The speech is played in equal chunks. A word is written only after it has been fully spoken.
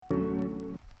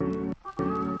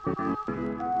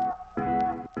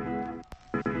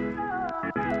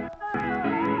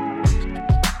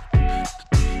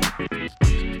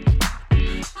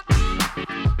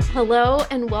Hello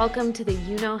and welcome to the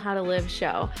You Know How to Live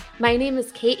show. My name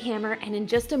is Kate Hammer, and in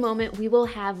just a moment, we will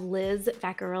have Liz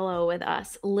Vaccarillo with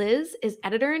us. Liz is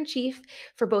editor-in-chief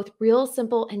for both Real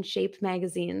Simple and Shape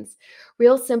magazines.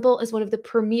 Real Simple is one of the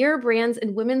premier brands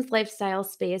in women's lifestyle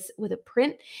space with a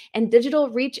print and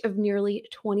digital reach of nearly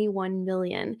 21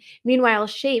 million. Meanwhile,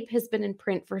 Shape has been in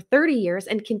print for 30 years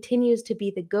and continues to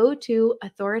be the go-to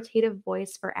authoritative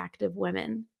voice for active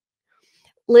women.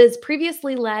 Liz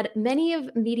previously led many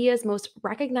of media's most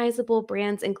recognizable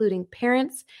brands, including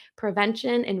Parents,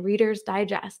 Prevention, and Reader's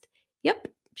Digest. Yep,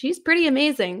 she's pretty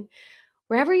amazing.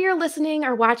 Wherever you're listening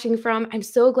or watching from, I'm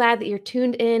so glad that you're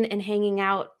tuned in and hanging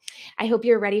out. I hope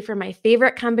you're ready for my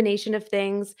favorite combination of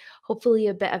things, hopefully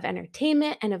a bit of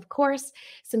entertainment, and of course,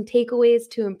 some takeaways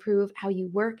to improve how you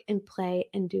work and play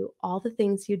and do all the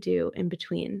things you do in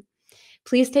between.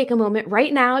 Please take a moment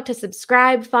right now to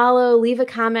subscribe, follow, leave a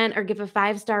comment, or give a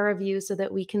 5-star review so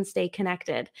that we can stay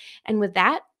connected. And with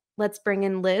that, let's bring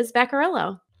in Liz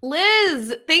Vaccarillo.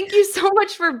 Liz, thank you so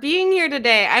much for being here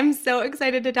today. I'm so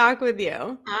excited to talk with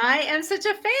you. I am such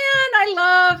a fan. I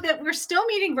love that we're still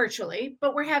meeting virtually,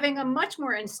 but we're having a much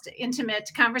more intimate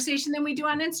conversation than we do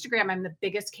on Instagram. I'm the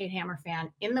biggest Kate Hammer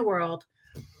fan in the world.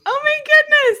 Oh my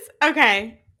goodness.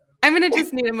 Okay. I'm going to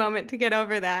just need a moment to get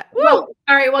over that. Woo! Well,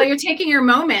 all right. Well, you're taking your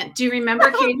moment. Do you remember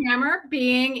Kate Hammer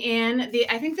being in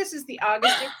I think this is the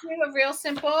August issue of Real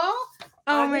Simple.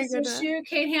 Oh my goodness. Issue,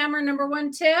 Kate Hammer,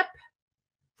 #1 tip.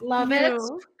 Love it.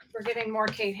 We're getting more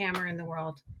Kate Hammer in the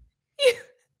world.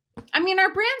 I mean,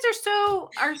 our brands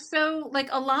are so like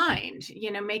aligned,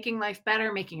 making life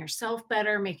better, making yourself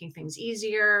better, making things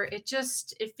easier. It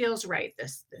feels right.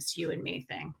 This you and me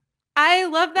thing. I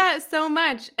love that so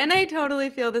much. And I totally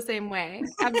feel the same way.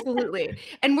 Absolutely.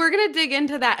 And we're going to dig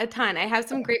into that a ton. I have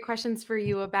some great questions for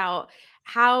you about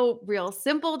how Real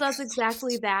Simple does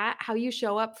exactly that, how you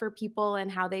show up for people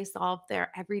and how they solve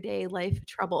their everyday life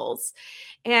troubles.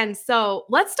 And so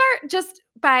let's start just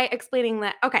by explaining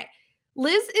that. Okay.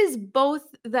 Liz is both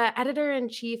the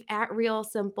editor-in-chief at Real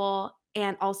Simple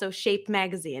and also Shape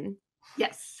magazine.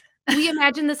 Yes. We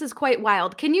imagine this is quite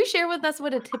wild. Can you share with us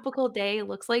what a typical day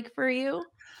looks like for you?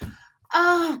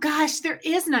 Oh gosh, there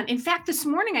is none. In fact, this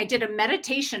morning I did a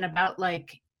meditation about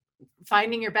like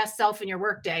finding your best self in your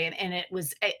workday, and it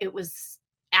was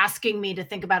asking me to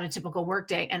think about a typical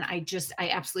workday, and I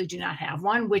absolutely do not have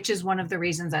one, which is one of the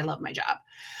reasons I love my job.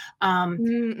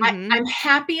 I'm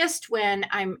happiest when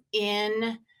I'm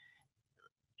in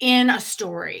a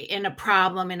story, in a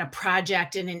problem, in a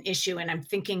project, in an issue, and I'm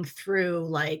thinking through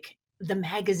like the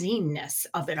magazine-ness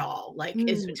of it all. Like,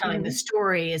 is it telling the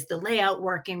story? Is the layout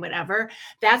working? Whatever.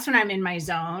 That's when I'm in my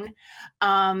zone.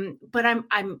 But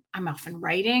I'm often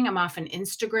writing. I'm often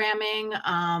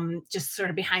Instagramming, just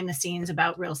sort of behind the scenes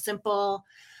about Real Simple.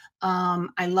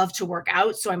 I love to work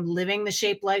out, so I'm living the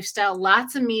Shape lifestyle.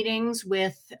 Lots of meetings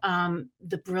with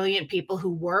the brilliant people who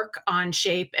work on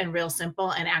Shape and Real Simple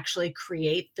and actually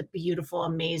create the beautiful,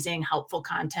 amazing, helpful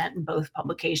content in both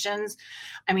publications.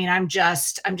 I mean, I'm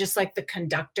just like the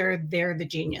conductor. They're the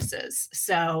geniuses.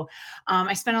 So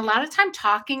I spend a lot of time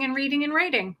talking and reading and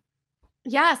writing.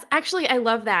 Yes, actually, I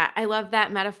love that. I love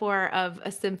that metaphor of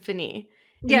a symphony.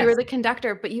 Yes. You're the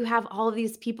conductor, but you have all of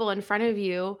these people in front of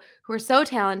you who are so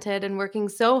talented and working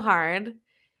so hard,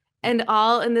 and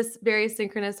all in this very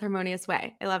synchronous, harmonious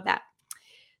way. I love that.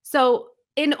 So,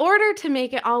 in order to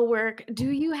make it all work, do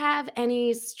you have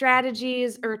any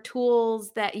strategies or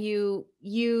tools that you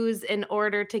use in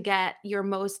order to get your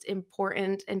most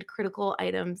important and critical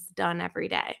items done every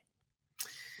day?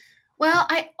 Well,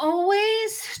 I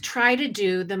always try to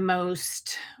do the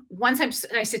most, once I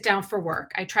sit down for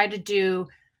work, I try to do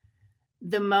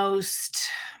the most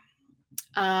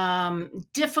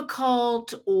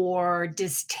difficult or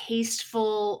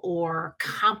distasteful or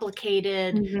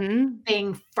complicated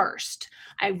thing first.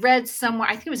 I read somewhere,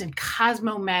 I think it was in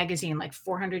Cosmo magazine like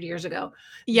 400 years ago.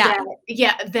 Yeah.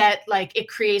 That like it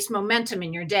creates momentum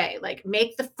in your day. Like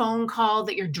make the phone call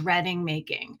that you're dreading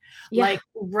making. Yeah. Like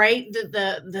write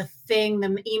the thing,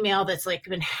 the email that's like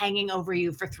been hanging over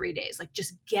you for 3 days. Like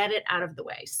just get it out of the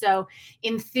way. So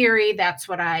in theory, that's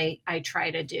what I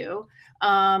try to do.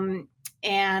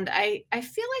 And I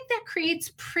feel like that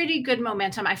creates pretty good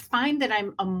momentum. I find that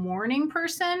I'm a morning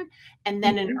person and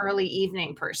then an early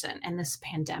evening person. And this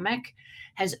pandemic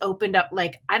has opened up,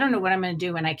 like, I don't know what I'm going to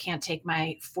do when I can't take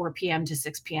my 4 p.m. to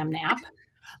 6 p.m. nap.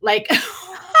 Like,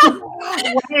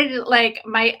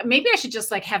 maybe I should just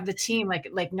like have the team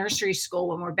like nursery school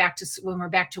when we're back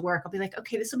to work. I'll be like,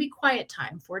 okay, this will be quiet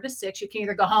time, 4 to 6. You can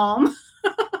either go home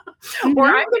or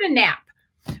I'm going to nap.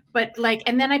 But like,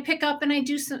 and then I pick up and I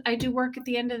do work at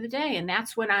the end of the day. And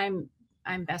that's when I'm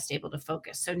I'm best able to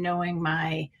focus. So knowing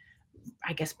my,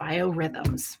 I guess,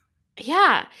 biorhythms.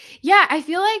 Yeah. Yeah. I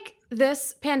feel like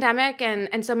this pandemic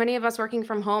and so many of us working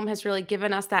from home has really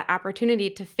given us that opportunity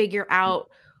to figure out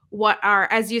what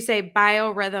our, as you say,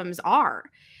 biorhythms are.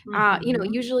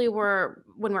 Mhm. Usually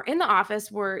when we're in the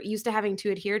office, we're used to having to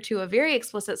adhere to a very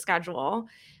explicit schedule,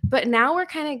 but now we're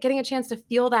kind of getting a chance to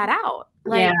feel that out.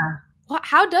 Like, Yeah.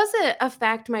 how does it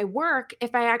affect my work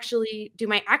if I actually do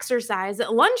my exercise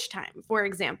at lunchtime, for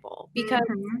example? Because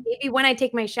Mhm. maybe when I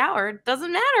take my shower, it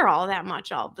doesn't matter all that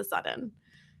much all of a sudden.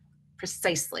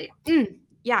 Precisely.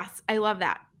 Yes, I love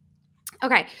that.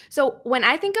 Okay, so when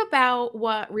I think about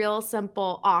what Real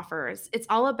Simple offers, it's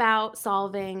all about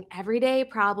solving everyday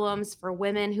problems for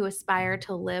women who aspire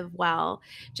to live well,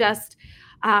 just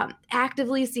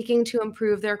actively seeking to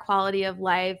improve their quality of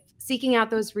life, seeking out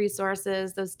those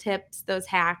resources, those tips, those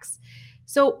hacks.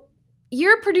 So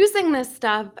you're producing this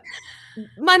stuff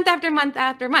month after month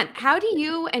after month. How do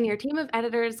you and your team of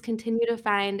editors continue to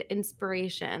find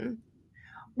inspiration?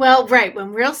 Well, right,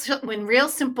 when Real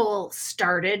Simple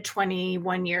started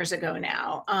 21 years ago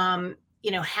now,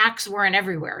 hacks weren't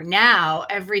everywhere. Now,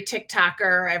 every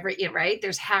TikToker, right,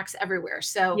 there's hacks everywhere.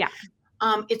 So, Yeah.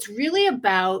 it's really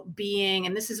about being,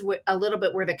 and this is a little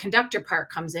bit where the conductor part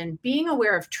comes in, being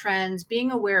aware of trends,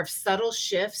 being aware of subtle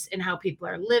shifts in how people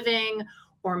are living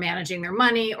or managing their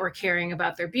money or caring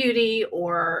about their beauty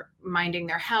or minding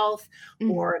their health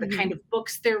or the kind Mhm. of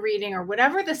books they're reading or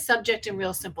whatever the subject in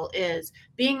Real Simple is,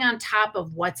 being on top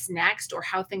of what's next or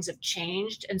how things have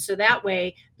changed. And so that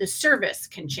way the service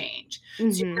can change. So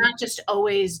you're Mhm. not just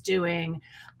always doing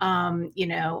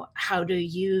how to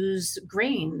use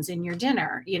grains in your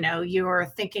dinner. You're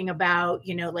thinking about,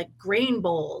 like grain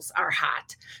bowls are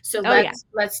hot. So Oh, yeah.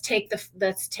 let's take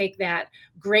that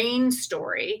grain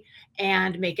story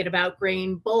and make it about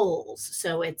grain bowls.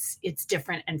 So it's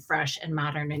different and fresh and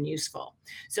modern and useful.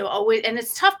 So always, and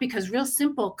it's tough because Real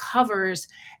Simple covers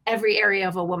every area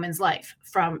of a woman's life,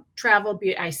 from travel,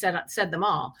 I said them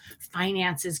all,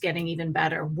 finances getting even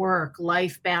better, work,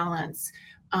 life balance,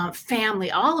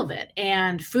 family, all of it,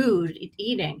 and food,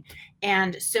 eating.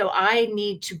 And so I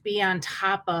need to be on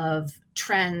top of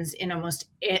trends in almost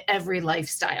every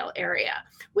lifestyle area,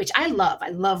 which I love. I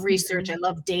love research. I Mhm.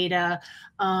 love data,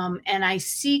 and I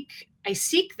seek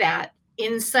that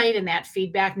insight and that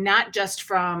feedback, not just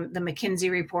from the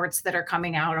McKinsey reports that are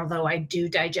coming out, although I do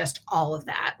digest all of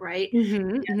that, right?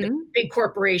 Mhm, And the mhm. big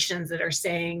corporations that are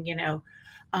saying,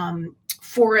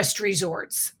 forest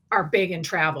resorts are big in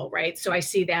travel, right? So I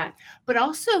see that, but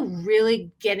also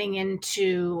really getting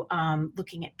into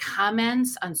looking at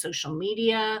comments on social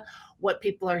media, what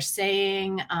people are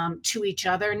saying to each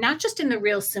other, not just in the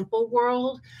Real Simple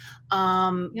world,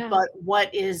 Yeah. but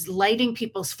what is lighting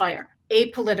people's fire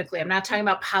apolitically. I'm not talking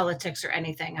about politics or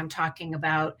anything. I'm talking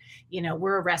about,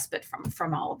 we're a respite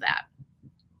from all of that.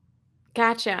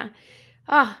 Gotcha.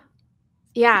 Oh,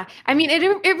 yeah. I mean, it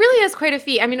really is quite a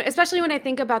feat. I mean, especially when I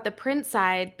think about the print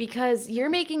side, because you're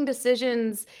making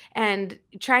decisions and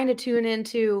trying to tune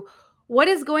into what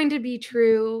is going to be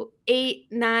true 8,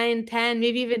 9, 10,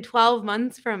 maybe even 12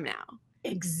 months from now.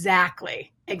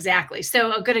 Exactly. Exactly.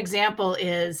 So a good example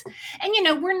is,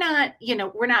 and we're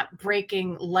not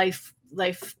breaking life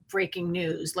breaking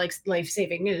news, like life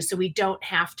saving news. So we don't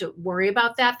have to worry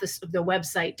about that. The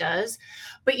website does.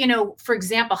 But for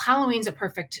example, Halloween's a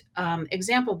perfect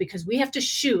example because we have to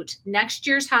shoot next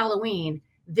year's Halloween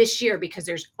this year because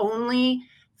there's only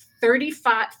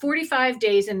 45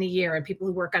 days in the year, and people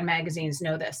who work on magazines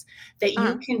know this, that you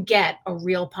Uh-huh. can get a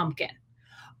real pumpkin.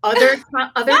 Other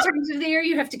times of the year,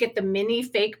 you have to get the mini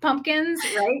fake pumpkins,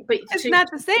 right? But It's not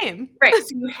the same. right, so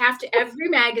you have to. Every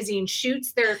magazine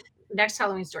shoots their next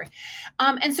Halloween story,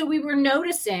 and so we were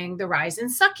noticing the rise in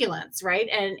succulents, right?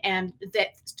 And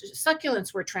that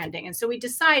succulents were trending, and so we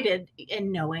decided,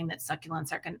 and knowing that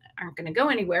succulents aren't going to go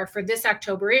anywhere, for this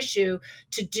October issue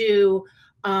to do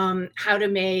how to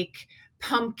make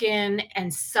pumpkin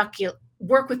and succulent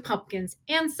work with pumpkins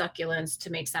and succulents to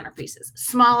make centerpieces.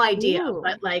 Small idea,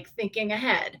 but Ooh. like thinking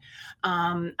ahead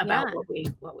about Yeah.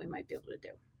 what we might be able to do.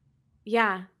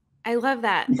 Yeah, I love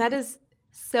that. That is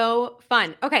so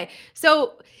fun. Okay,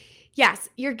 so yes,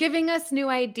 you're giving us new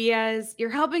ideas. You're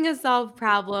helping us solve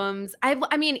problems.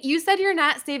 I mean, you said you're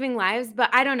not saving lives, but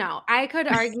I don't know. I could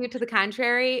argue to the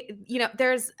contrary.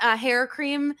 There's a hair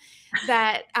cream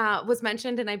that was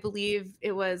mentioned, and I believe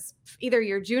it was either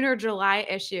your June or July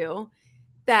issue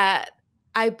that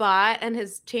I bought and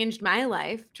has changed my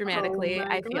life Oh dramatically,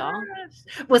 my I feel.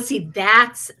 gosh. Well, see,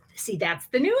 that's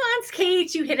the nuance,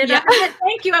 Kate. You hit it on Yeah. the head.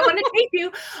 Thank you. I want to thank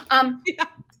you. Um, Yeah.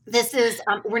 This is,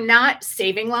 we're not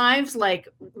saving lives like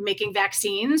making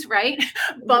vaccines, right?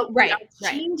 But we are Right.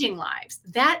 changing lives.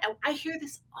 That I hear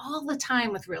this all the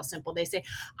time with Real Simple. They say,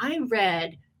 I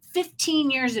read 15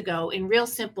 years ago in Real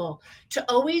Simple to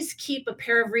always keep a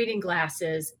pair of reading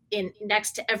glasses in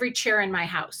next to every chair in my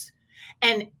house.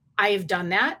 And I have done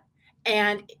that.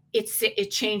 And it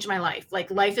changed my life.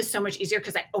 Like life is so much easier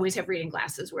because I always have reading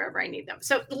glasses wherever I need them.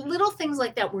 So little things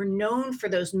like that, we're known for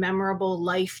those memorable,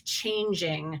 life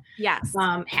changing Yes.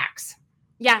 hacks.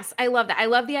 Yes, I love that. I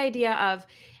love the idea of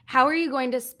how are you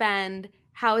going to spend?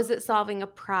 How is it solving a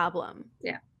problem?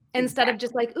 Yeah, Instead of exactly.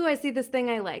 just like, ooh, I see this thing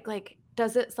I like. Like,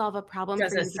 does it solve a problem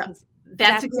Does for it? you? Because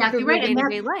That's that's gonna exactly improve your right.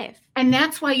 day-to-day life. And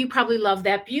that's why you probably love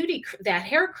that that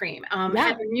hair cream. Yeah.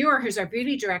 Heather Muir, who's our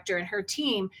beauty director, and her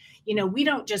team, we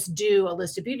don't just do a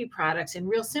list of beauty products. In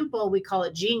Real Simple, we call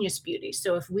it Genius Beauty.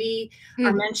 So if we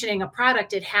are Mhm. mentioning a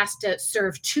product, it has to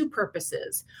serve two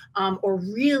purposes, or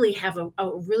really have a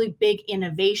really big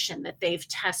innovation that they've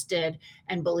tested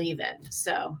and believe in.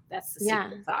 So that's the Yeah.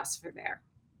 secret sauce for there.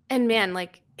 And man,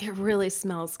 like it really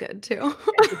smells good too.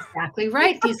 That's exactly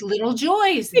right. These little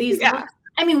joys, these little, Yeah.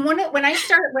 I mean, when I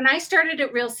started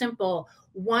at Real Simple,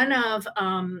 one of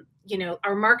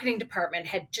our marketing department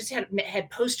had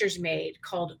posters made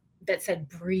called that said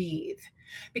breathe.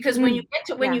 Because when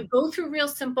Yeah. you go through Real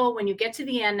Simple, when you get to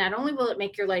the end, not only will it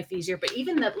make your life easier, but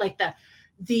even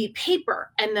the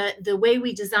paper and the way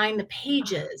we design the Oh,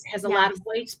 pages has a lot yes. of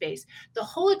white space. The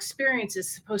whole experience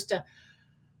is supposed to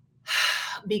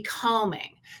be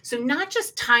calming. So not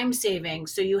just time saving,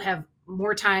 so you have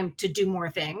more time to do more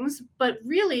things, but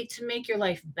really to make your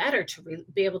life better, to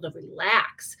be able to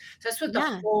relax. So that's what the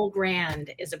Yeah. whole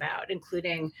brand is about,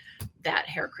 including that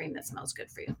hair cream that smells good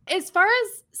for you. As far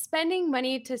as spending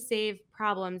money to save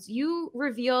problems, you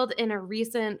revealed in a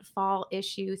recent fall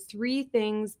issue 3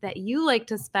 things that you like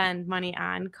to spend money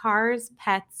on: cars,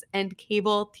 pets, and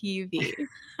cable TV.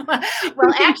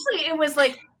 Well, actually, it was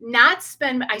like I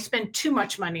spend too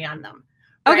much money on them,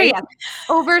 Okay, right? yeah.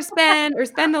 Overspend or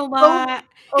spend a Over lot.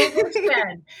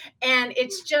 overspend. And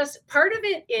it's just part of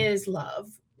it is love,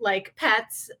 like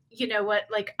pets. You know what?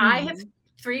 Like I have Mhm.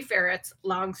 3 ferrets,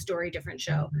 long story, different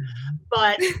show.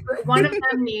 But one of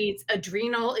them needs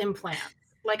adrenal implants.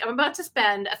 Like I'm about to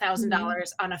spend Mhm.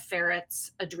 $1,000 on a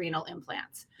ferret's adrenal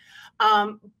implants.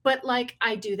 But like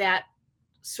I do that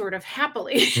sort of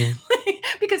happily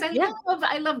because Yeah.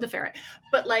 I love the ferret.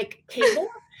 But like cable,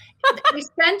 I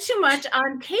spend too much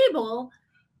on cable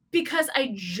because I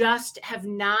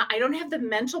don't have the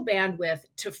mental bandwidth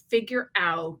to figure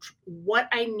out what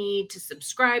I need to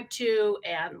subscribe to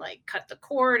and like cut the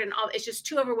cord and all. It's just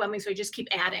too overwhelming. So I just keep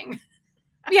adding.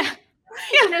 Yeah.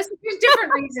 Yeah. So there's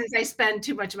different reasons I spend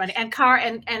too much money. And car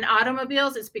and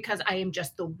automobiles, it's because I am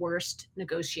just the worst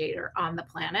negotiator on the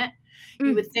planet. You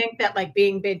Mm. would think that like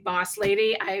being big boss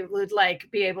lady, I would like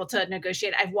be able to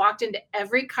negotiate. I've walked into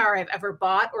every car I've ever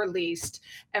bought or leased,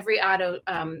 every auto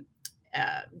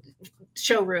uh,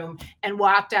 showroom, and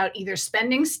walked out either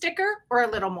spending sticker or a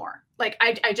little more. Like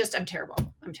I'm terrible.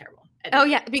 I'm terrible at Oh,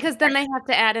 yeah, negotiating. because then they have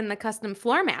to add in the custom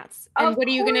floor mats, and Of what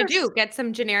are you gonna course. do? Get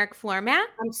some generic floor mat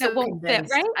I'm that so won't fit,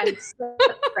 convinced. right?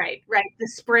 Right, right. The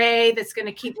spray that's going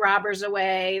to keep robbers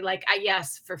away. Like,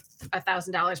 yes, for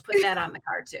 $1,000, put that on the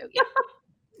car too. Yeah.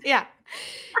 Yeah.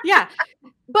 Yeah.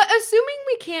 But assuming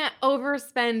we can't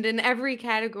overspend in every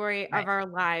category of Right. our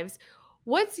lives,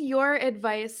 what's your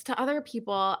advice to other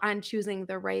people on choosing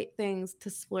the right things to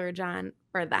splurge on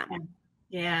for Yeah. them?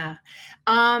 Yeah.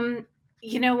 Um,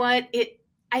 you know what?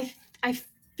 I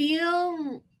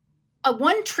feel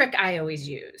one trick I always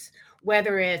use,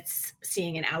 whether it's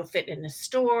seeing an outfit in a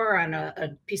store, on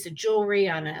a piece of jewelry,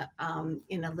 on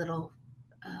in a little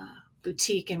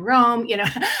boutique in Rome,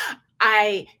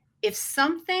 I if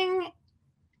something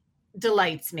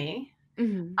delights me,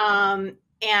 Mhm.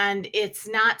 and it's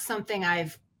not something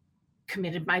I've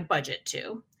committed my budget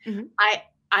to. Mhm. I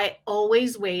I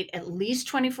always wait at least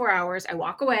 24 hours. I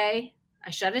walk away,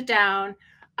 I shut it down.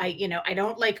 I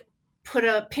don't like put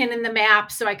a pin in the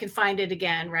map so I can find it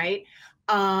again, right?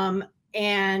 Um,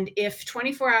 and if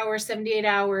 24 hours, 78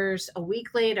 hours, a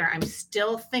week later, I'm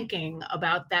still thinking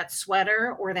about that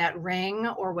sweater or that ring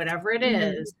or whatever it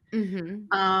Mhm. is,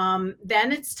 Mhm.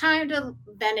 then it's time to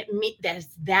then that is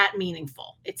that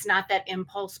meaningful. It's not that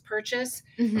impulse purchase.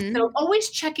 So Mhm. always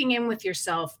checking in with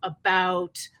yourself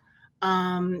about,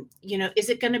 is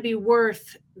it going to be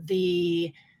worth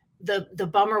the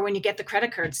bummer when you get the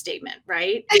credit card statement,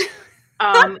 right?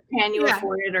 Can you Yeah.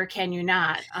 afford it or can you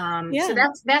not? So Yeah.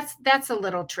 that's a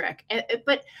little trick.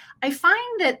 But I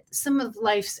find that some of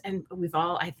life's, and we've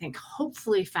all, I think,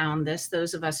 hopefully found this,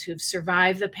 those of us who've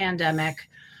survived the pandemic,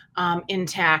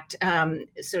 intact,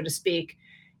 so to speak,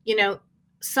 you know,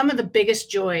 some of the biggest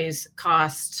joys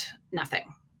cost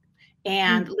nothing.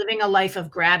 And Mm. living a life of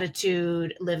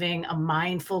gratitude, living a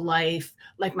mindful life,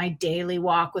 like my daily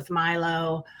walk with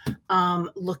Milo,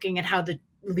 looking at how the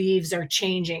leaves are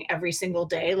changing every single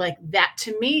day, like that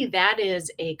to me, that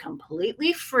is a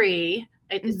completely free,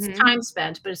 it's Mhm. time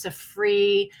spent, but it's a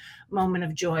free moment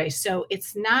of joy. So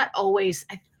it's not always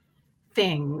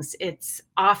things, it's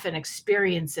often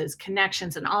experiences,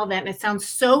 connections, and all that. And it sounds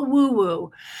so woo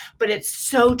woo, but it's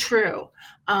so true.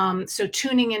 So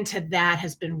tuning into that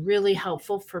has been really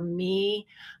helpful for me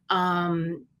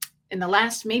in the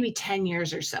last maybe 10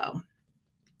 years or so.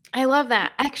 I love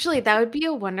that. Actually, that would be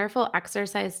a wonderful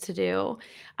exercise to do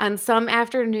on some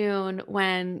afternoon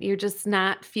when you're just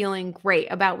not feeling great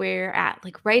about where you're at.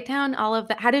 Like, write down all of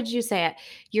that. How did you say it?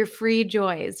 Your free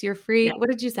joys, your free, Yeah. what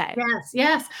did you say? Yes,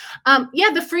 yes.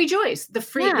 Yeah, the free joys, the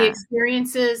Yeah.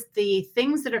 experiences, the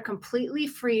things that are completely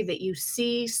free that you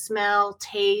see, smell,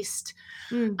 taste,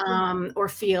 Mm. or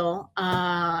feel,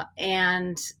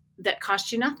 and that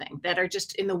cost you nothing, that are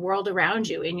just in the world around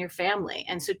you, in your family.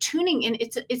 And so tuning in,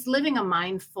 it's living a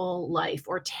mindful life,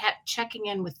 or checking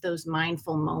in with those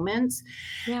mindful moments.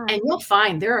 Yeah. And you'll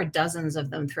find there are dozens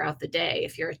of them throughout the day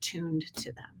if you're attuned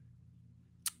to them.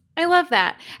 I love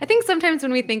that. I think sometimes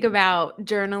when we think about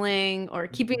journaling or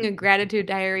keeping a gratitude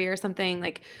diary or something,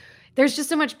 like there's just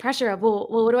so much pressure of, well,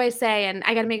 what do I say? And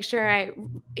I got to make sure I,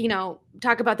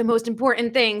 talk about the most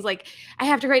important things. Like I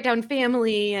have to write down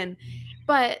family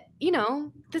but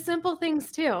the simple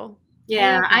things too. I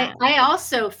Yeah, love that. I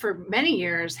also for many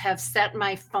years have set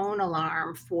my phone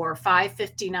alarm for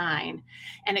 5:59,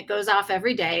 and it goes off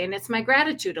every day, and it's my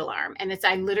gratitude alarm, and it's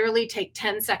I literally take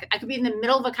 10 seconds. I could be in the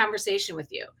middle of a conversation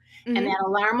with you, and Mhm. that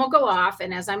alarm will go off,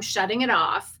 and as I'm shutting it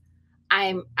off,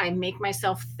 I make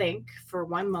myself think for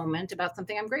one moment about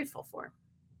something I'm grateful for.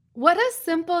 What a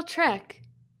simple trick.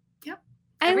 Yep,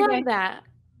 I every love day. that.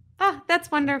 Oh, that's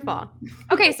wonderful.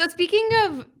 Okay, so speaking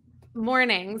of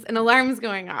mornings and alarms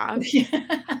going off,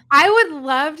 Yeah. I would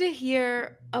love to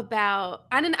hear about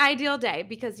on an ideal day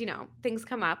because, things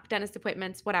come up, dentist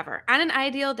appointments, whatever. On an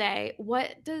ideal day,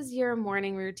 what does your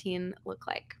morning routine look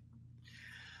like?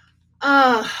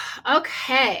 Oh,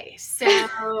 okay. So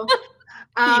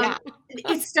Yeah.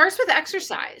 it starts with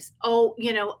exercise. Oh,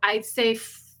 I'd say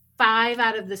 5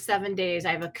 out of the 7 days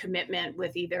I have a commitment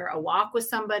with either a walk with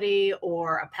somebody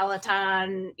or a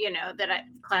Peloton,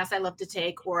 class I love to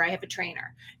take, or I have a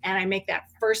trainer. And I make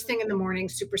that first thing in the morning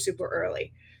super, super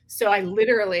early. So I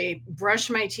literally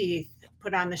brush my teeth,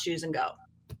 put on the shoes and go.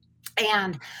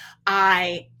 And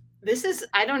I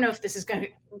I don't know if this is going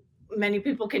to many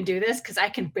people can do this because I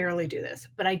can barely do this,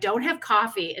 but I don't have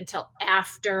coffee until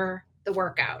after the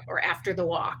workout or after the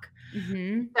walk.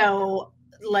 Mhm. So,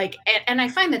 like, and I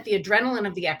find that the adrenaline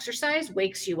of the exercise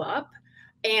wakes you up,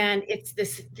 and it's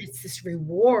this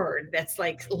reward that's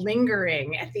like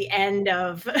lingering at the end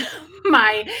of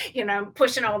my,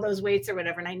 pushing all those weights or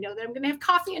whatever. And I know that I'm going to have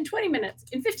coffee in 20 minutes,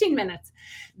 in 15 minutes.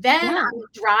 Then Yeah. I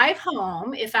drive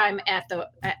home. If I'm at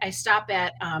I stop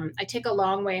at, I take a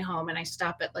long way home, and I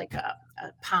stop at like a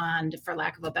pond, for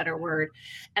lack of a better word,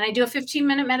 and I do a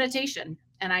 15-minute meditation.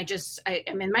 And I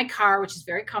am in my car, which is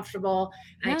very comfortable,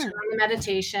 and I Yeah. turn on the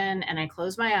meditation, and I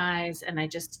close my eyes, and I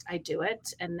do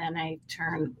it. And then I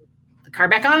turn the car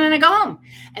back on and I go home.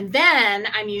 And then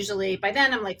by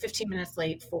then I'm like 15 minutes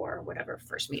late for whatever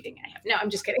first meeting I have. No, I'm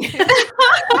just kidding.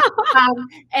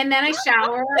 And then I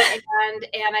shower,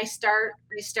 and I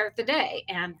start the day,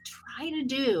 and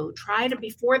try to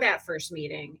before that first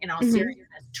meeting, in all Mhm.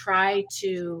 seriousness, try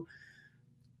to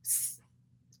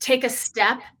take a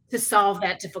step to solve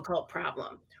that difficult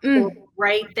problem, or Mm.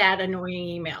 write that annoying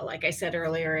email, like I said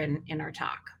earlier in our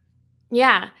talk.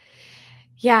 Yeah.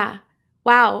 Yeah.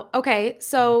 Wow. Okay.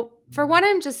 So, for one,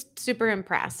 I'm just super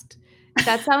impressed.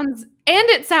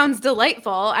 It sounds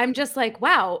delightful. I'm just like,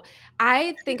 wow,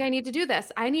 I think I need to do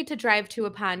this. I need to drive to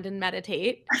a pond and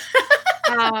meditate.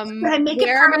 But I make it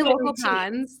Where are part my of my local routine.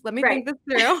 ponds? Let me Right. think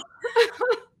this through.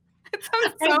 It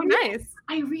sounds I so real nice.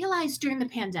 I realized during the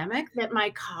pandemic that my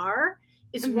car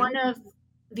is one Mhm. of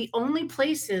the only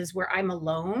places where I'm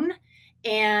alone,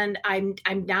 and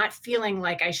I'm not feeling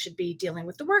like I should be dealing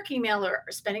with the work email, or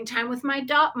spending time with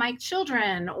my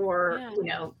children, or,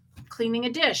 Yeah. cleaning a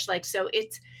dish. Like, so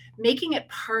it's making it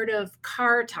part of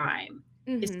car time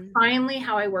is Mhm. finally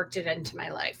how I worked it into my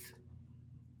life.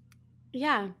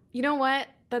 Yeah. You know what?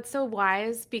 That's so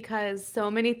wise because so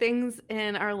many things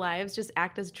in our lives just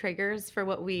act as triggers for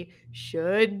what we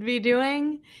should be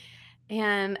doing.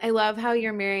 And I love how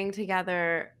you're marrying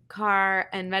together car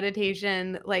and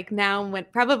meditation, like now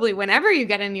probably whenever you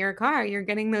get in your car, you're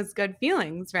getting those good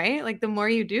feelings, right? Like the more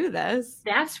you do this.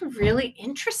 That's really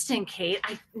interesting, Kate.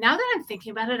 Now that I'm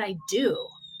thinking about it, I do.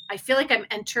 I feel like I'm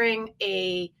entering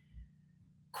a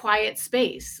quiet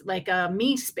space, like a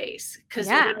me space. Because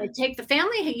when Yeah. I take the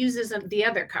family who uses the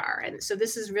other car, and so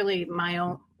this is really my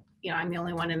own. I'm the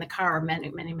only one in the car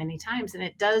many, many, many times, and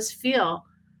it does feel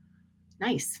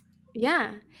nice.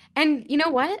 Yeah. And you know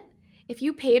what? If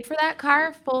you paid for that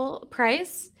car full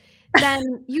price,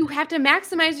 then you have to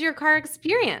maximize your car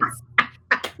experience.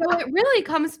 So it really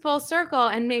comes full circle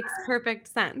and makes perfect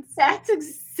sense. That's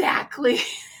exactly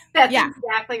that's Yeah.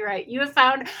 exactly right. You've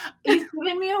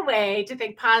given me a way to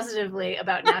think positively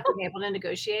about not being able to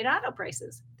negotiate auto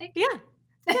prices. Thank you.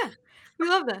 Yeah. Yeah. We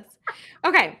love this.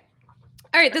 Okay.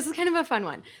 All right, this is kind of a fun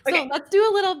one. So Okay. let's do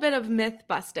a little bit of myth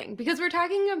busting because we're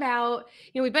talking about,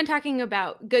 we've been talking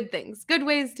about good things, good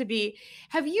ways to be.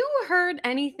 Have you heard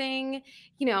anything,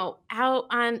 out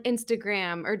on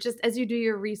Instagram or just as you do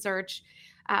your research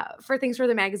for things for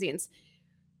the magazines?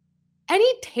 Any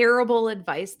terrible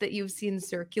advice that you've seen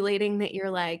circulating that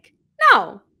you're like,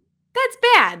 no, that's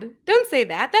bad. Don't say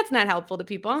that. That's not helpful to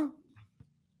people.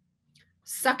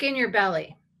 Suck in your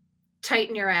belly.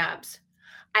 Tighten your abs.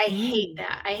 I hate Mm.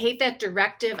 that. I hate that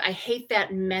directive. I hate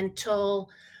that mental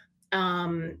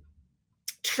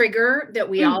trigger that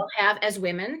we Mm. all have as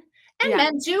women and Yeah.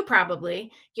 men too, probably,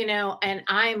 and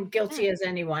I'm Yeah. guilty as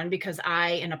anyone because I,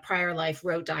 in a prior life,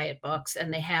 wrote diet books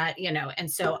and they had, and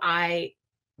so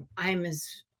I'm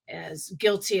as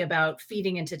guilty about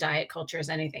feeding into diet culture as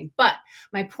anything. But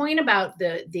my point about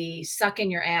the suck in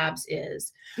your abs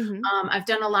is Hmm. I've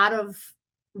done a lot of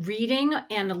reading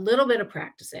and a little bit of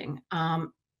practicing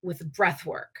with breath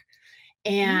work.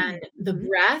 And the Mm-hmm.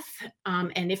 breath,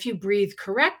 and if you breathe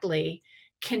correctly,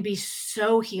 can be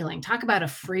so healing. Talk about a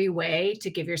free way to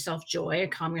give yourself joy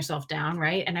and calm yourself down,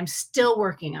 right? And I'm still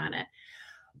working on it.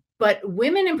 But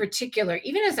women in particular,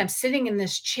 even as I'm sitting in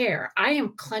this chair, I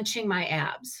am clenching my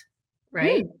abs,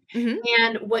 right? Mm-hmm.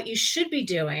 And what you should be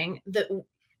doing, that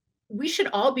we should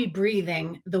all be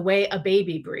breathing the way a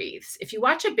baby breathes. If you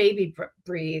watch a baby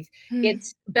breathe,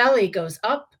 its belly goes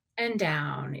up and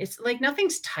down. It's like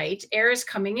nothing's tight. Air is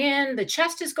coming in, the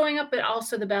chest is going up, but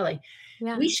also the belly.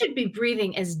 Yeah. We should be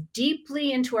breathing as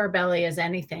deeply into our belly as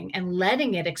anything and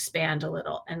letting it expand a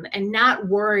little and not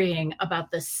worrying about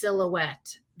the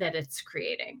silhouette that it's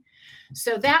creating.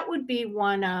 So that would be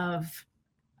one of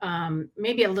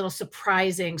maybe a little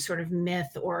surprising sort of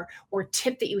myth or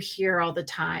tip that you hear all the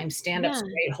time. Stand up Yeah.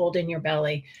 straight, hold in your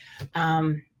belly.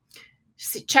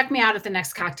 Check me out at the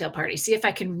next cocktail party. See if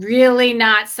I can really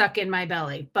not suck in my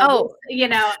belly. But Oh,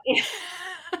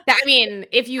 I mean,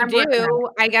 if you I'm working on do,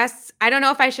 I guess I don't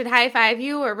know if I should high five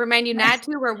you or remind you not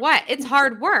to or what. It's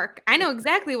hard work. I know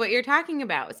exactly what you're talking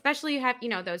about, especially you have,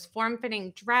 those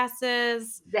form-fitting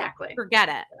dresses. exactly. Forget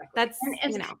it. Exactly. That's,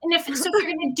 And if so, if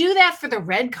you're going to do that for the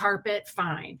red carpet,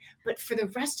 fine. But for the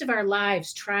rest of our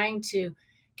lives, trying to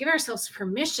give ourselves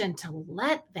permission to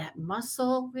let that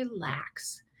muscle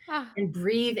relax Ah, and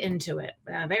breathe into it.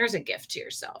 There's a gift to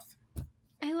yourself.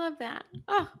 I love that.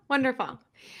 Oh, wonderful.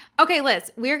 Okay,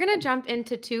 Liz, we're going to jump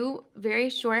into two very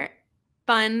short,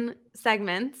 fun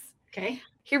segments. Okay.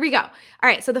 Here we go. All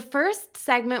right. So the first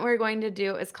segment we're going to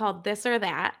do is called This or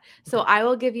That. So I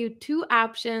will give you two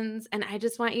options, and I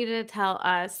just want you to tell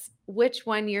us which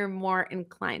one you're more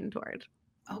inclined toward.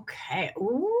 Okay.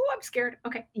 Ooh, I'm scared.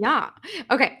 Okay. Yeah.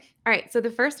 Okay. All right. So the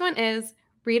first one is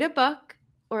read a book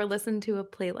or listen to a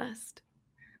playlist.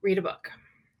 Read a book.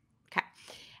 Okay.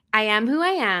 I am who I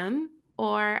am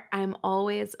or I'm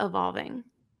always evolving.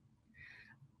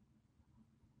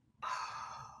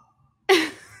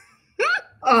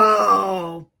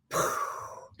 Oh.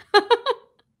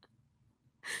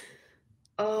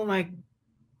 Oh my.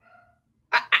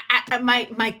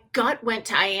 My gut went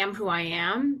to I am who I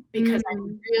am because I'm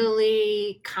Mm,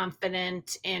 really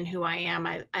confident in who I am.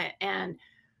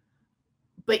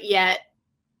 But yet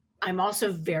I'm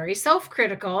also very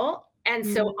self-critical and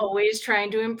so mm. always trying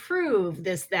to improve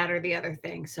this, that, or the other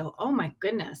thing. So, oh my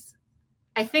goodness.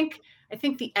 I think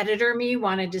the editor me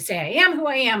wanted to say I am who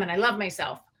I am and I love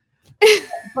myself.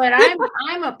 But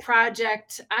I'm a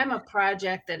project. I'm a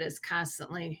project that is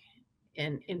constantly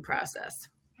in process.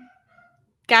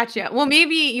 Gotcha. Well,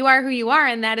 maybe you are who you are,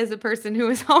 and that is a person who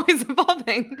is always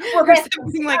evolving Well, or that's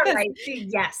something like all this. right. See,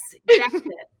 yes, that's it.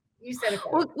 You said it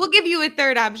better. We'll give you a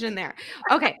third option there.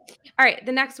 Okay. All right.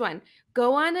 The next one,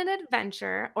 go on an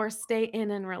adventure or stay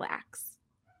in and relax.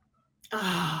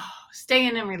 Oh, stay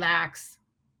in and relax.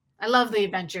 I love the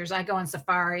adventures. I go on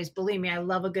safaris. Believe me, I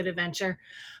love a good adventure.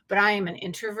 but I am an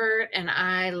introvert and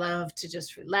I love to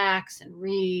just relax and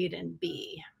read and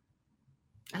be.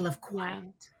 I love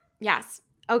quiet. Yes.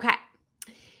 Okay.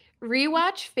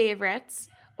 Rewatch favorites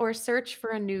or search for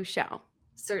a new show?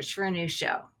 Search for a new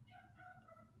show.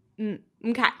 Okay.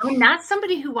 I'm not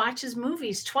somebody who watches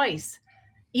movies twice,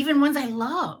 even ones I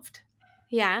loved.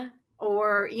 Yeah.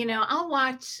 Or, I'll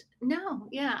watch. No,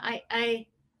 yeah,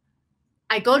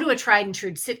 I go to a tried and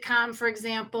true sitcom, for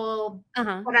example,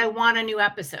 but I want a new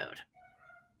episode.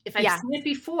 If I've seen it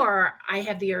before, I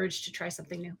have the urge to try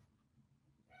something new.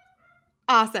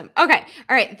 Awesome. Okay.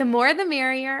 All right. The more the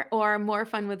merrier, or more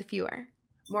fun with fewer?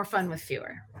 More fun with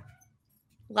fewer.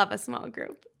 Love a small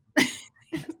group.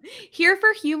 Here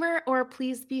for humor or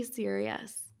please be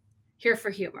serious? Here for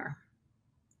humor.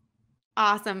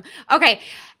 Awesome. Okay.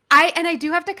 I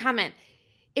do have to comment.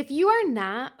 If you are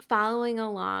not following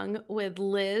along with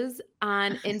Liz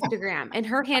on Instagram, and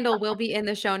her handle will be in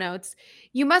the show notes,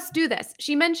 you must do this.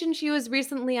 She mentioned she was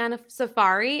recently on a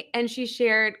safari and she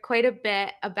shared quite a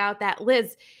bit about that.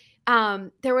 Liz,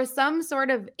 there was some sort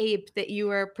of ape that you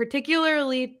were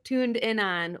particularly tuned in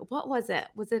on. What was it?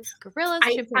 Was it gorillas,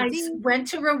 chimpanzees? I went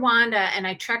to Rwanda and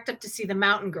I trekked up to see the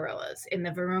mountain gorillas in the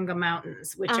Virunga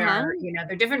Mountains, which are,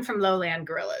 they're different from lowland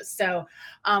gorillas. So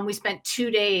we spent 2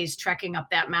 days trekking up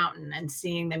that mountain and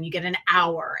seeing them. You get an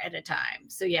hour at a time.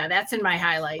 So yeah, that's in my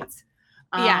highlights.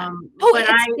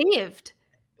 It's saved.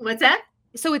 What's that?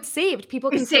 So it's saved. People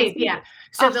can save, yeah.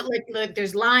 So that look,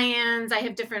 there's lions. I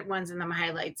have different ones in my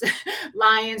highlights.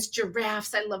 Lions,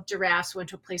 giraffes. I love giraffes. Went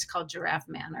to a place called Giraffe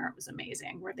Manor. It was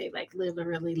amazing, where they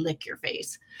literally lick your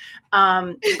face.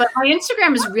 But my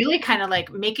Instagram is really kind of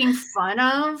like making fun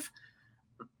of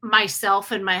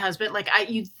myself and my husband. Like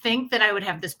you'd think that I would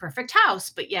have this perfect house,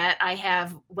 but yet I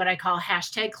have what I call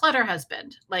 #clutter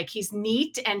husband. Like he's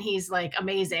neat and he's like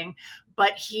amazing,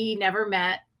 but he never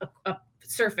met a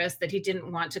surface that he didn't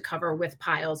want to cover with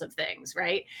piles of things,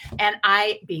 right? And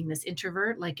I, being this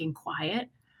introvert, liking quiet,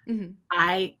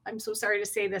 I'm so sorry to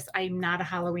say this, I'm not a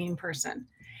Halloween person.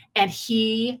 And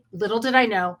he, little did I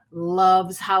know,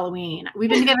 loves Halloween. We've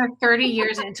been together 30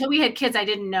 years. And until we had kids, I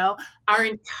didn't know. Our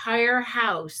entire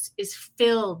house is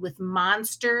filled with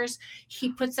monsters.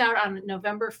 He puts out on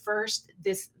November 1st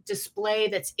this display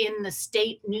that's in the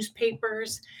state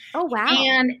newspapers. Oh, wow.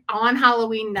 And on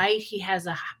Halloween night, he has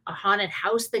a haunted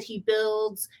house that he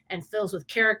builds and fills with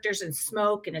characters and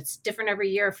smoke. And it's different every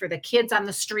year for the kids on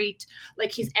the street.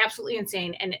 Like he's absolutely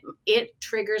insane. And it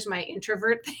triggers my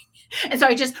introvert thing. And so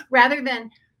I just, rather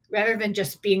than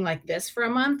just being like this for a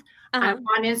month, on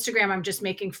Instagram, I'm just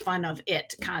making fun of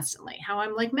it constantly, how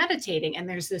I'm like meditating. And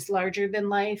there's this larger than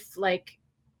life, like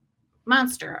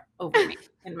monster over me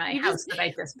in my house that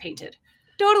I just painted.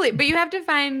 Totally. But you have to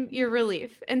find your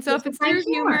relief. And so if it's through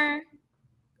humor,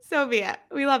 so be it.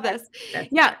 We love this.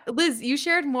 Yeah. Liz, you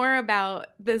shared more about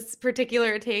this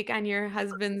particular take on your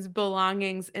husband's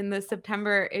belongings in the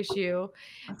September issue.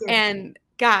 And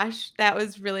gosh, that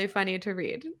was really funny to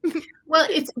read. Well,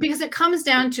 it's because it comes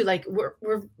down to like, we're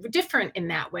different in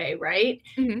that way, right?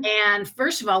 And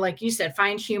first of all, like you said,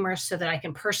 find humor so that I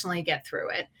can personally get through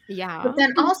it. Yeah. But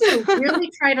then also really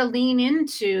try to lean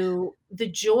into the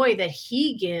joy that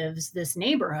he gives this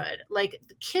neighborhood. Like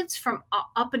the kids from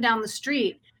up and down the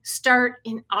street start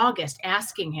in August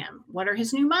asking him, what are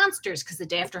his new monsters? Because the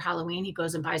day after Halloween, he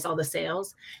goes and buys all the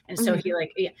sales. And so he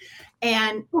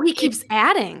and he keeps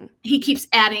adding. He keeps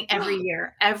adding every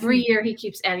year. Every year he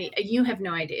keeps adding. You have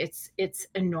no idea. It's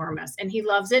enormous. And he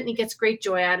loves it and he gets great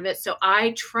joy out of it. So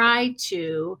I try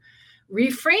to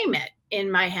reframe it in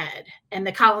my head. And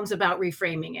the column's about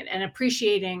reframing it and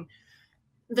appreciating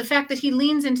the fact that he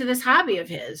leans into this hobby of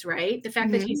his, right? The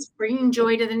fact that he's bringing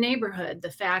joy to the neighborhood,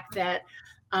 the fact that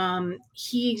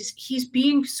he's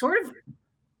being sort of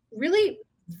really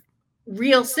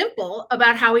real simple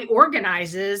about how he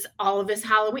organizes all of his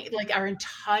Halloween. Like our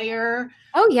entire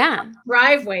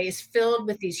driveway is filled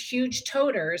with these huge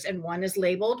toters, and one is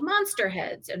labeled monster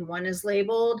heads and one is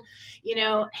labeled,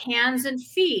 hands and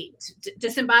feet,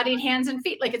 disembodied hands and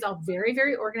feet. Like it's all very,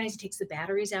 very organized. He takes the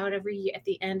batteries out every year at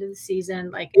the end of the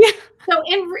season. So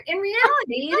in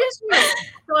reality, it is real.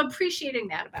 So appreciating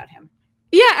that about him.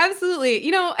 Yeah, absolutely.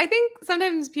 I think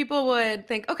sometimes people would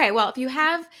think, okay, well, if you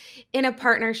have in a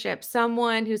partnership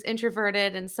someone who's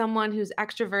introverted and someone who's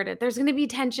extroverted, there's going to be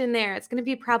tension there. It's going to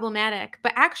be problematic.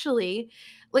 But actually,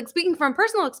 like speaking from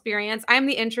personal experience, I'm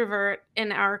the introvert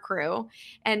in our crew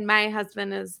and my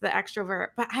husband is the extrovert.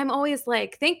 But I'm always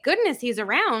like, thank goodness he's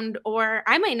around or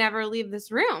I might never leave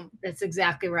this room. That's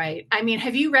exactly right. I mean,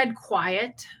 have you read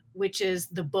Quiet, which is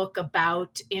the book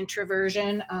about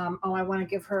introversion? I want to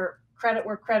give her credit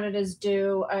where credit is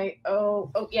due.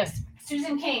 Yes,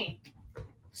 Susan Cain.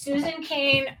 Susan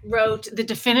Cain wrote the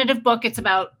definitive book. It's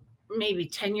about maybe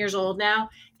 10 years old now,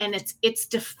 and it's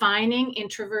defining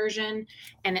introversion,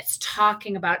 and it's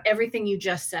talking about everything you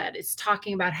just said. It's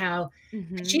talking about how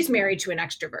she's married to an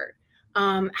extrovert,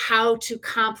 how to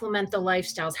complement the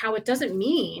lifestyles, how it doesn't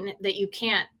mean that you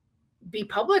can't be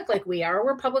public like we are.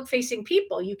 We're public facing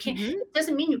people. You can't, it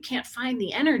doesn't mean you can't find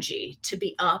the energy to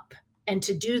be up and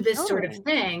to do this sort of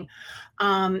thing.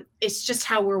 It's just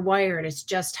how we're wired. It's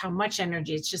just how much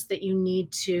energy. It's just that you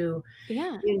need to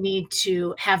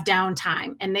have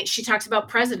downtime. And she talks about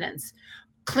presidents.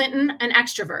 Clinton, an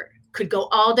extrovert, could go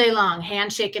all day long,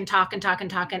 handshake and talk and talk and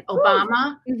talk. And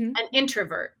Obama, an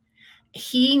introvert.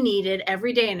 He needed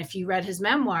every day. And if you read his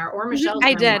memoir or Michelle's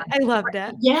I memoir, did. I loved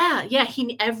it. Yeah.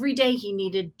 Every day he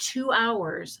needed 2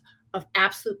 hours of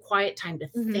absolute quiet time to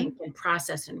think and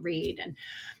process and read. And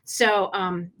so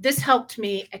this helped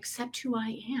me accept who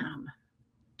I am,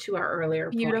 to our earlier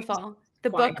Beautiful. point. The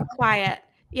book Quiet.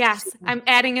 Yes, I'm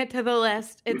adding it to the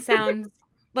list. It sounds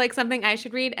like something I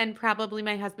should read, and probably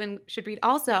my husband should read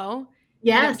also.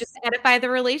 Yes. Just edify the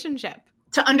relationship.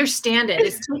 To understand it.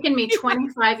 It's taken me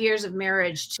 25 years of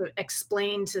marriage to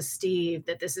explain to Steve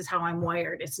that this is how I'm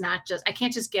wired. It's not just, I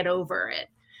can't just get over it.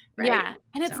 Right? Yeah.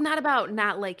 And it's not about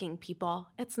not liking people.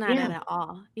 It's not it at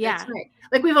all. Yeah. That's right.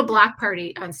 Like we have a block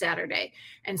party on Saturday,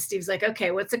 and Steve's like,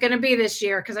 okay, what's it going to be this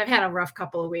year? Cause I've had a rough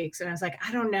couple of weeks, and I was like,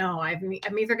 I don't know. I'm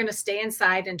either going to stay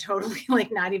inside and totally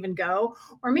like not even go,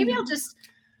 or maybe I'll just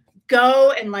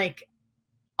go and like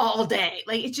all day.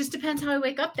 Like, it just depends how I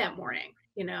wake up that morning,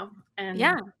 and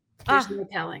there's no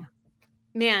telling.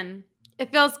 Man,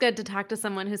 it feels good to talk to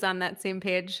someone who's on that same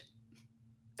page.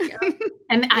 Yeah.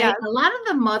 And a lot of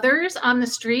the mothers on the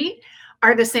street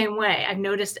are the same way. I've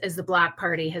noticed as the block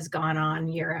party has gone on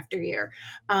year after year.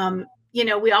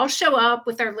 We all show up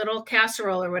with our little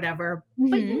casserole or whatever,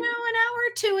 but an hour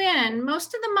or two in,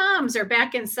 most of the moms are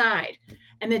back inside,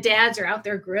 and the dads are out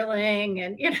there grilling,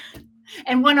 and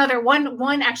and one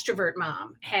extrovert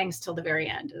mom hangs till the very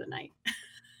end of the night.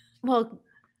 Well,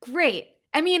 great.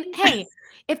 I mean, hey,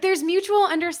 if there's mutual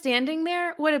understanding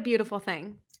there, what a beautiful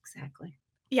thing. Exactly.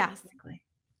 Yes. Exactly.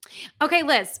 Okay,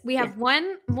 Liz, we have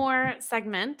one more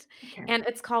segment, and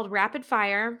it's called Rapid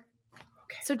Fire.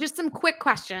 Okay. So just some quick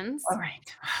questions. All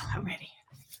right. I'm ready.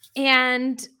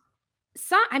 And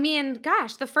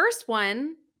the first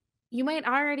one, you might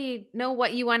already know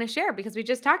what you want to share because we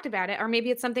just talked about it, or maybe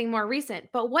it's something more recent.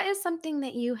 But what is something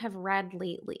that you have read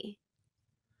lately?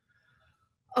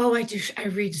 Oh, I do. I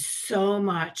read so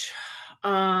much.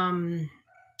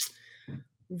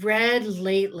 Read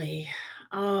lately.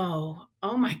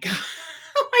 Oh my God.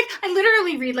 I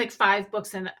literally read like 5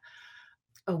 books in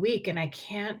a week, and I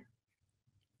can't.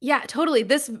 Yeah, totally.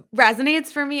 This resonates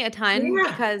for me a ton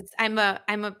because I'm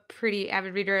a pretty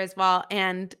avid reader as well.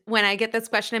 And when I get this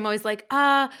question, I'm always like,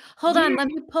 hold on, let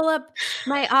me pull up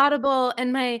my Audible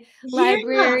and my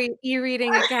library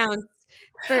e-reading accounts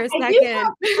for a second.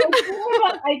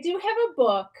 I do have a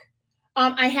book.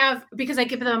 I have, because I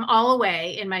give them all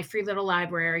away in my free little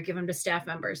library. I give them to staff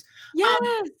members.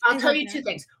 Yes. I'll tell you 2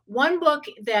 things. One book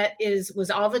that was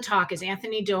all the talk is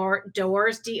Anthony Doerr, Doerr,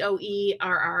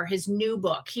 his new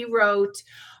book. He wrote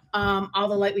All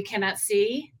the Light We Cannot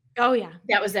See. Oh yeah.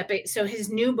 That was that big. So his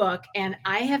new book, and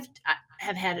I have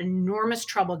had enormous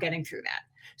trouble getting through that.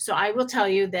 So I will tell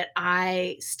you that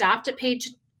I stopped at page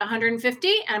 150,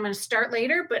 and I'm going to start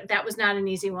later, but that was not an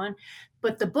easy one.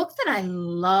 But the book that I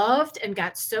loved and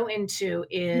got so into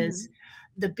is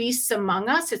The Beasts Among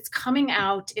Us. It's coming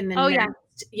out in the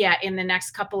in the next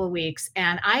couple of weeks.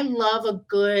 And I love a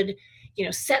good,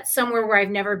 set somewhere where I've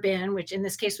never been, which in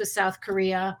this case was South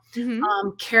Korea,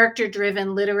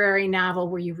 character-driven literary novel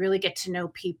where you really get to know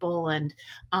people and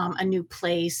a new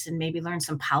place and maybe learn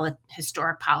some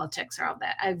historic politics or all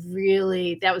that.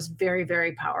 That was very,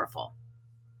 very powerful.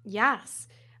 Yes.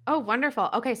 Oh, wonderful.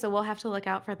 Okay, so we'll have to look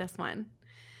out for this one.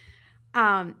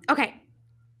 Okay.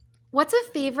 What's a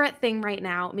favorite thing right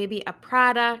now? Maybe a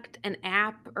product, an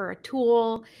app, or a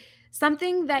tool,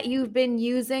 something that you've been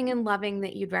using and loving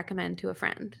that you'd recommend to a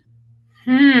friend?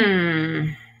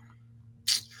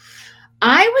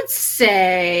 I would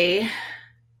say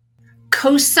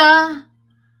Kosa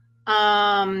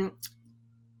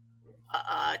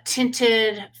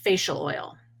tinted facial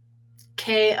oil.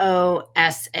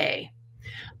 Kosa.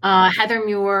 Heather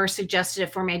Muir suggested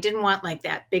it for me. I didn't want like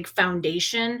that big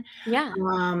foundation. Yeah.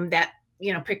 That,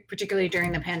 particularly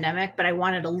during the pandemic, but I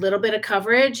wanted a little bit of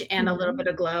coverage and a little bit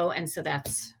of glow. And so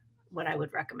that's what I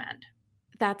would recommend.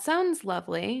 That sounds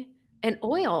lovely. An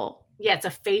oil. Yeah, it's a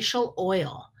facial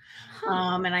oil.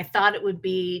 And I thought it would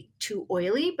be too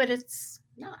oily, but it's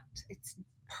not. It's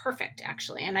perfect,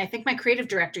 actually. And I think my creative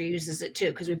director uses it too,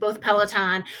 because we both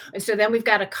Peloton. And so then we've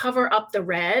got to cover up the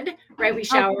red, right? We Oh,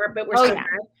 shower, but we're oh still yeah.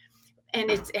 red.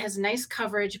 And it has nice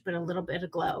coverage, but a little bit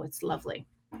of glow. It's lovely.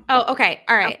 Oh, okay.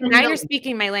 All I'll right. send Now you the you're link.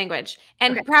 speaking my language.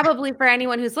 Okay. And probably for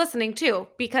anyone who's listening too,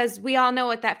 because we all know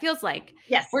what that feels like.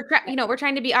 Yes. We're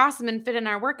trying to be awesome and fit in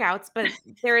our workouts, but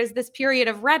there is this period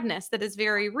of redness that is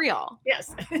very real.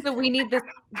 Yes. So we need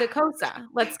the COSA.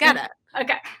 Let's get it.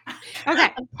 Okay. Okay.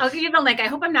 I'll give you the link. I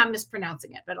hope I'm not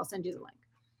mispronouncing it, but I'll send you the link.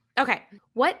 Okay.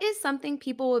 What is something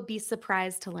people would be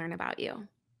surprised to learn about you?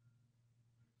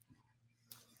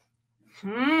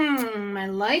 My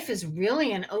life is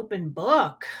really an open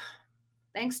book,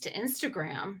 thanks to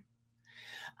Instagram.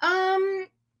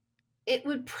 It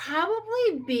would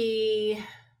probably be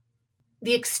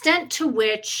the extent to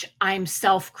which I'm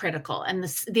self-critical and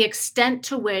the extent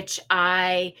to which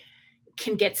I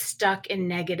can get stuck in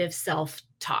negative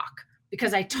self-talk,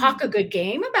 because I talk a good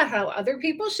game about how other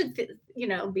people should,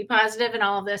 be positive and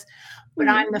all of this, but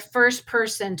I'm the first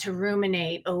person to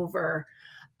ruminate over,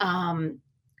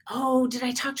 oh, did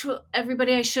I talk to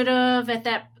everybody I should have at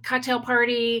that cocktail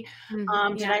party? Did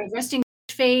I have resting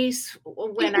face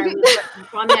when I was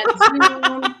on that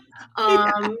Zoom?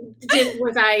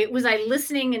 Was I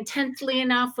listening intently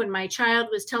enough when my child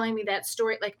was telling me that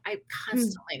story? Like, I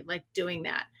constantly like doing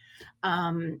that.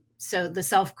 So the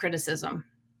self-criticism.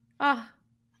 Oh,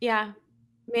 yeah.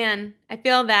 Man, I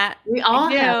feel that. We all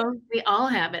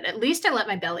have it. At least I let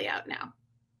my belly out now.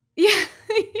 Yeah.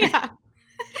 Yeah.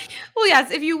 Well,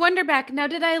 yes, if you wonder back, now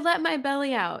did I let my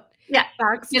belly out? Yeah.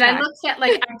 Did I check. look at,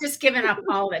 like, I've just given up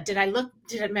all of it.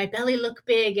 Did my belly look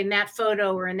big in that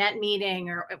photo or in that meeting,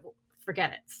 or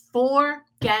forget it.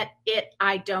 Forget it.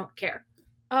 I don't care.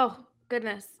 Oh,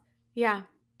 goodness. Yeah,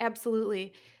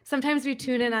 absolutely. Sometimes we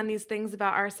tune in on these things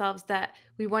about ourselves that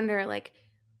we wonder, like,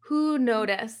 who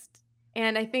noticed?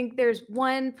 And I think there's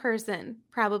one person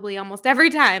probably almost every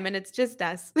time, and it's just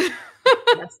us.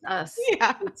 That's us.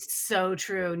 Yeah. It's so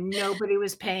true. Nobody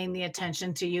was paying the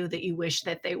attention to you that you wish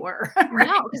that they were. No,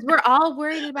 Right? because we're all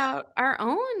worried about our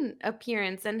own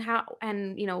appearance and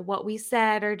what we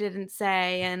said or didn't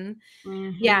say. And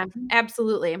yeah, Mhm.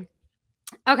 absolutely.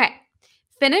 Okay.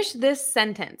 Finish this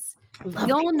sentence. Love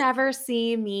You'll these. never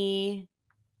see me.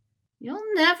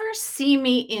 You'll never see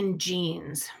me in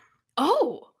jeans.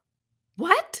 Oh,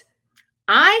 what?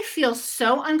 I feel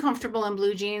so uncomfortable in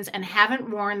blue jeans and haven't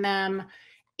worn them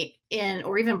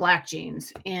or even black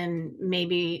jeans in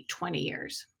maybe 20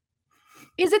 years.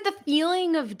 Is it the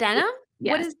feeling of denim?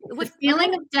 Yes, it's the What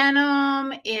feeling of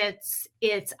denim. It's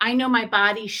I know my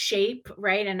body shape,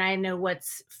 right? And I know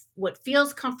what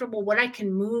feels comfortable, what I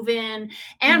can move in,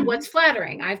 and what's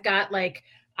flattering. I've got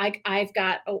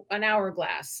an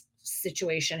hourglass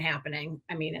situation happening.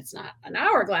 I mean, it's not an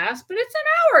hourglass, but it's an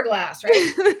hourglass,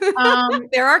 right?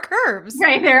 There are curves.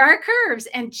 Right, there are curves,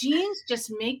 and jeans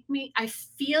just I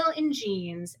feel in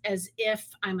jeans as if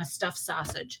I'm a stuffed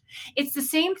sausage. It's the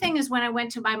same thing as when I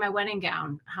went to buy my wedding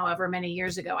gown, however many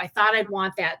years ago. I thought I'd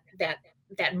want that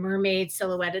mermaid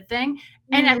silhouetted thing,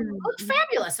 and it looked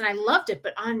fabulous, and I loved it.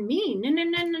 But on me,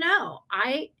 no.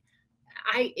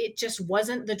 It just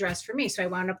wasn't the dress for me. So I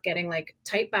wound up getting like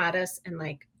tight bodice and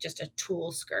like just a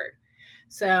tulle skirt.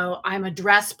 So I'm a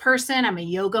dress person. I'm a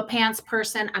yoga pants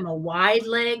person. I'm a wide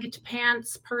legged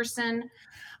pants person.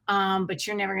 But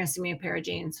you're never going to see me in a pair of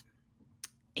jeans.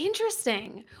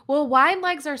 Interesting. Well, wide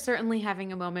legs are certainly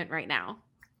having a moment right now.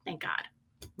 Thank God.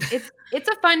 It's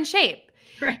a fun shape.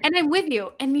 Right. And I'm with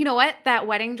you. And you know what? That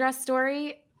wedding dress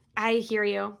story, I hear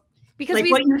you. Because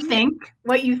like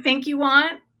what you think you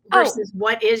want versus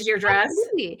what is your dress.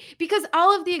 Absolutely. Because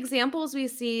all of the examples we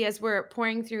see as we're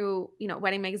pouring through,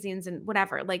 wedding magazines and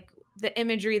whatever, like the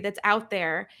imagery that's out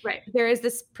there, right? There is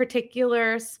this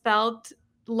particular svelte,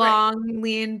 long,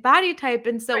 lean body type.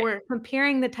 And so we're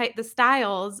comparing the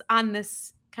styles on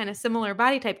this kind of similar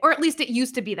body type, or at least it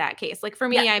used to be that case. Like for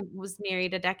me, I was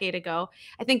married a decade ago.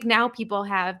 I think now people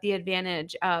have the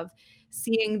advantage of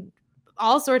seeing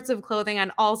all sorts of clothing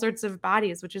on all sorts of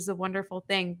bodies, which is a wonderful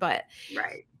thing. But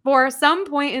for some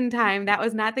point in time, that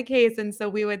was not the case. And so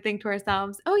we would think to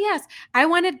ourselves, oh, yes, I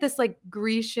wanted this like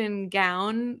Grecian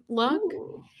gown look.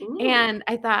 Ooh. And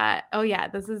I thought, oh, yeah,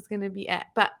 this is going to be it.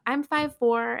 But I'm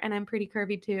 5'4" and I'm pretty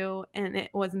curvy too. And it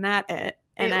was not it.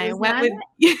 And I went with,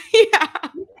 yeah.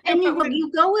 And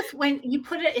you go with when you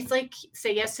put it, it's like,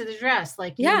 say yes to the dress.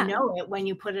 Like, you know it when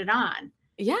you put it on.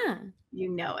 Yeah. You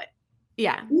know it.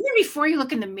 Yeah. Even before you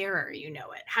look in the mirror, you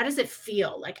know it. How does it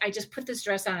feel? Like, I just put this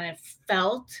dress on and it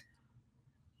felt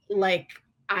like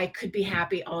I could be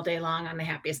happy all day long on the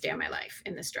happiest day of my life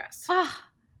in this dress.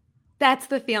 That's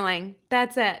the feeling.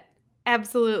 That's it.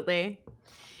 Absolutely.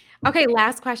 Okay,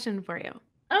 last question for you.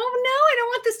 Oh, no, I don't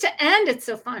want this to end. It's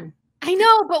so fun. I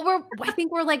know, but I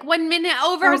think we're like 1 minute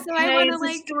over, so I Okay, wanna it's the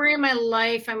like story of my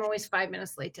life. I'm always 5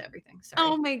 minutes late to everything. oh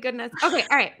Sorry. my goodness. Okay,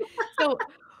 all right. So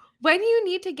when you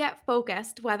need to get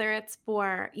focused, whether it's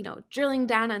for, drilling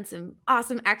down on some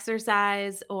awesome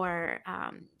exercise or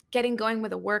getting going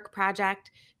with a work project,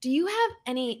 do you have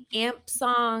any amp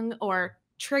song or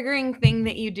triggering thing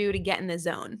that you do to get in the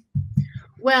zone?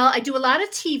 Well, I do a lot of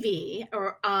TV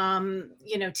or,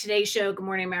 Today Show, Good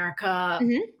Morning America,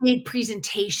 Mhm. big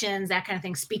presentations, that kind of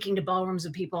thing, speaking to ballrooms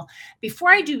of people. Before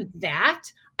I do that,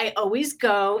 I always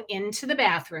go into the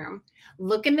bathroom,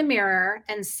 look in the mirror,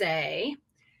 and say,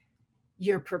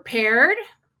 "You're prepared,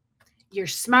 you're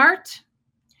smart,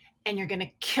 and you're going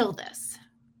to kill this."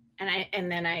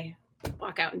 And then I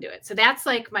walk out and do it. So that's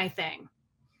like my thing.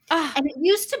 Ah, And it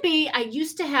used to be, I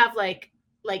used to have like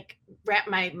rap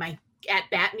my at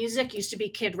bat music used to be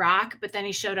Kid Rock, but then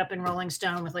he showed up in Rolling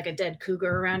Stone with like a dead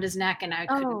cougar around his neck, and I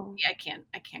couldn't. oh, Yeah,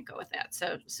 I can't go with that.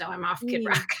 So I'm off Kid geez.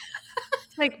 Rock.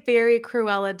 It's like very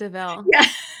Cruella de Vil. Yeah,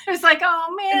 it was like,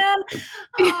 oh man,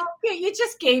 oh yeah, you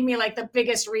just gave me like the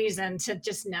biggest reason to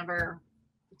just never,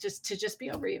 just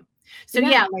be over you. So Yeah.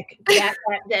 yeah, like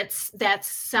that's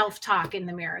self talk in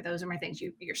the mirror. Those are my things.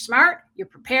 You're smart, you're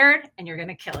prepared, and you're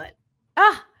gonna kill it.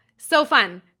 Ah, so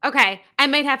fun. Okay, I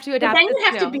might have to But adopt then this you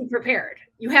have to too. be prepared.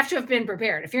 You have to have been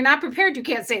prepared. If you're not prepared, you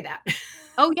can't say that.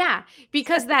 Oh, yeah,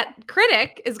 because that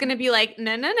critic is gonna be like,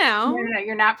 "No, no, No, no." no, no,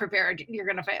 you're not prepared. You're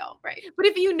gonna fail, right? But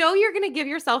if you know you're gonna give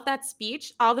yourself that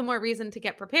speech, all the more reason to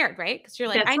get prepared, right? Because 'Cause you're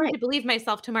like, That's "I need right. to believe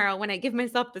myself tomorrow when I give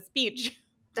myself the speech."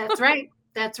 That's right.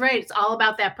 That's right. It's all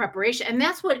about that preparation. And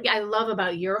that's what I love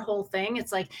about your whole thing.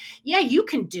 It's like, yeah, you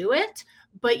can do it,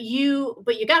 but you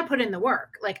got to put in the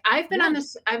work. Like Yeah. I've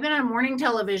been on morning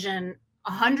television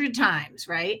 100 times,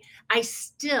 right? I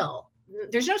still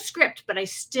there's no script, but I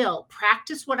still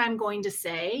practice what I'm going to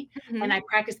say, and Mhm. I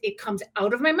practice it comes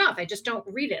out of my mouth. I just don't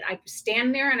read it. I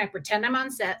stand there and I pretend I'm on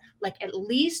set like at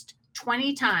least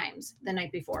 20 times the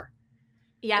night before.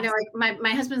 And they're Yes. like, my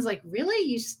husband's like,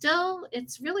 really?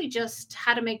 It's really just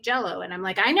how to make jello. And I'm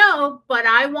like, I know, but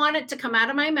I want it to come out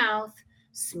of my mouth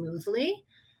smoothly.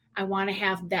 I want to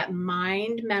have that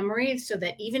mind memory so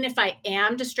that even if I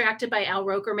am distracted by Al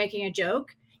Roker making a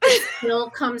joke, it still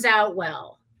comes out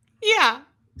well. Yeah.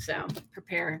 So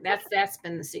prepare. That's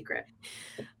been the secret.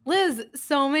 Liz,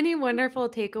 so many wonderful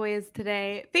takeaways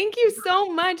today. Thank you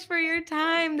so much for your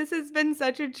time. This has been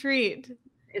such a treat.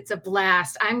 It's a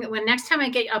blast. When next time I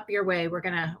get up your way, we're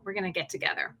gonna get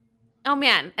together. Oh,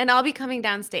 man, and I'll be coming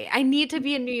downstate. I need to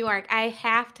be in New York. I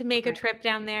have to make a trip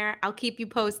down there. I'll keep you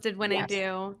posted when I Yes.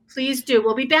 do. Please do.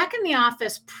 We'll be back in the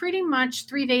office pretty much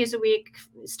 3 days a week,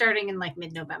 starting in like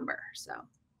mid-November. So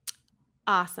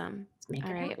Awesome. let's make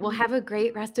All it right. Well, happen. have a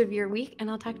great rest of your week,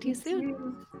 and I'll talk to you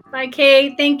soon. Bye,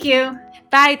 Kate. Thank you.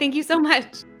 Bye. Thank you so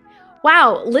much.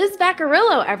 Wow, Liz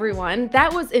Vaccarillo, everyone.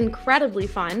 That was incredibly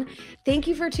fun. Thank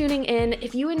you for tuning in.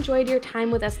 If you enjoyed your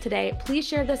time with us today, please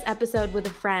share this episode with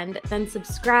a friend, then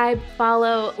subscribe,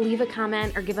 follow, leave a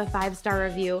comment, or give a 5-star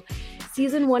review.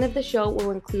 Season 1 of the show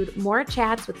will include more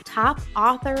chats with top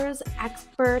authors,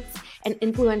 experts, and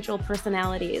influential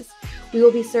personalities. We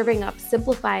will be serving up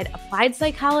simplified applied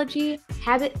psychology,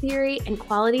 habit theory, and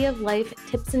quality of life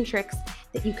tips and tricks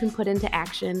that you can put into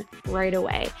action right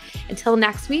away. Until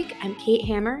next week, I'm Kate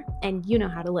Hammer, and you know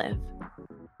how to live.